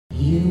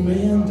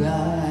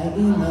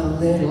in a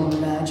little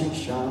magic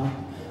shop,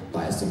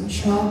 buy some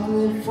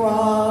chocolate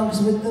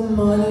frogs with the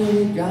money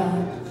we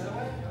got.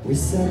 We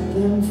set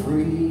them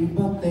free,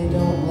 but they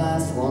don't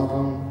last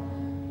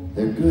long.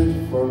 They're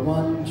good for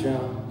one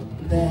jump,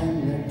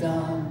 then they're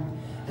done.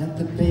 At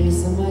the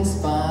base of my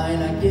spine,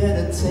 I get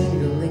a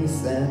tingling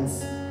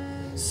sense.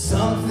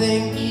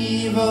 Something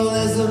evil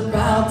is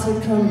about to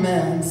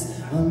commence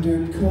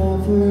under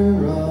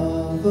cover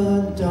of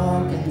a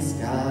darkened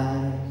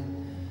sky.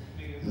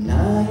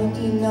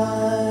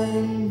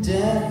 99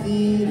 Death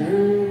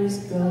Eaters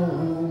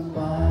go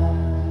by.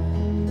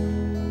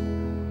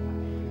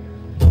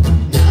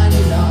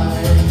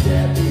 99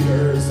 Death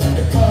Eaters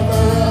under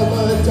cover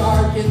of a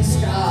darkened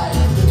sky.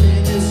 The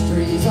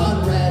ministry's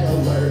on red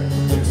alert.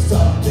 There's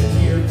something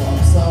here from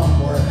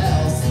somewhere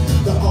else.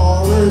 The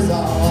horrors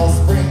all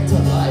spring to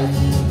life.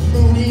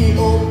 Mooney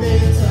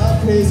opens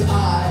up his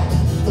eye,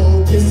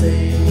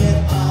 focusing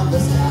it on the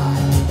sky.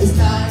 It's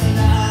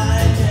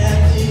 99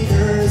 Death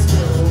Eaters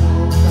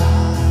go by.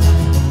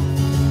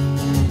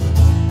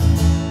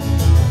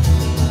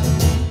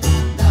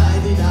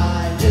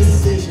 99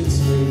 Decision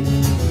Street.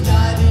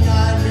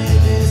 99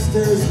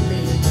 ministers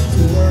meet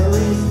to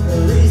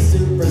hurry,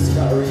 super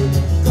scurry.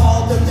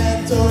 Call the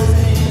mentors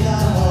in a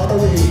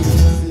hurry.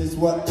 This is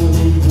what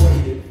we've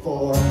waited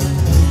for.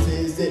 This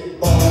is it,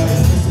 boys.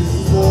 This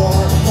is war.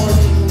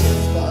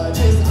 Cornelius Fudge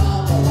is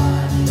on the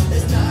line.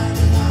 It's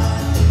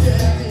 99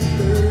 Death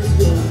Eaters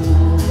go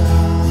by.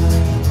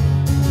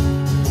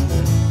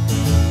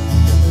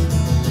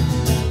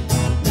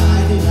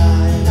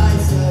 99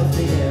 Knights of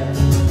the Air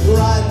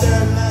ride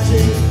their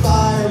magic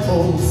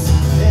firebolts.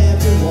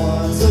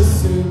 Everyone's a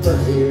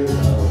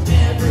superhero.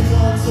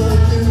 Everyone's a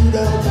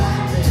pseudo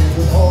Batman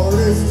with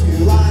orders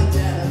to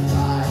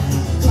identify,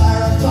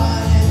 clarify,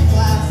 and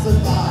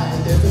classify.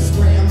 There's a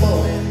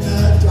scramble in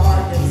the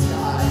darkened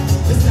sky.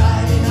 It's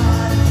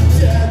 99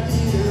 Death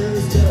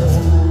Eaters go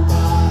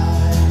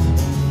by.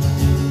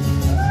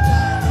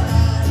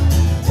 99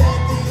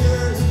 Death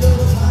Eaters go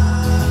by.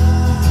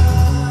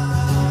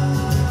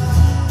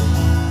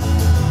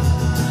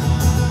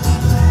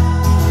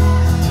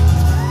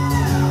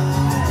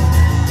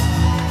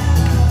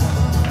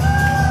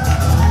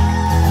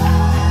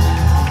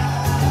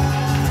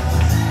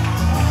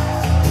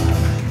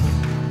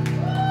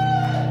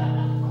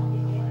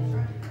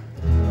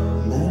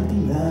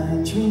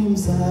 99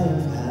 dreams I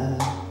have had,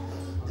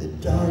 the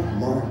dark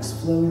marks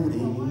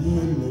floating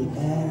in the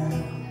air.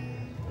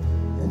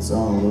 It's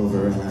all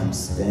over and I'm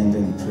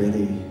standing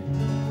pretty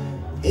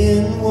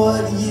in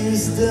what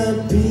used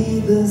to be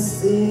the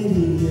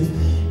city.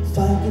 If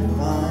I could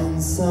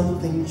find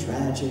something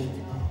tragic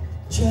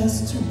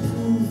just to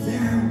prove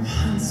there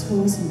once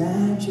was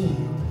magic.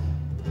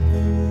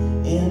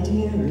 And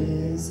here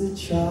is a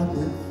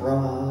chocolate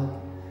frog.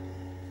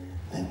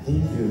 I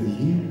think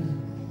of you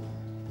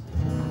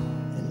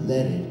and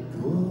let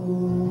it go.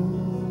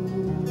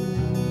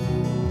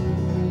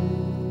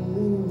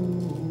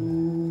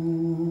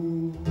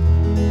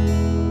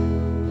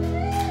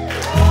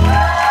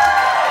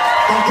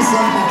 Thank you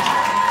so much.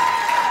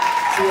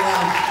 See you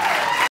around.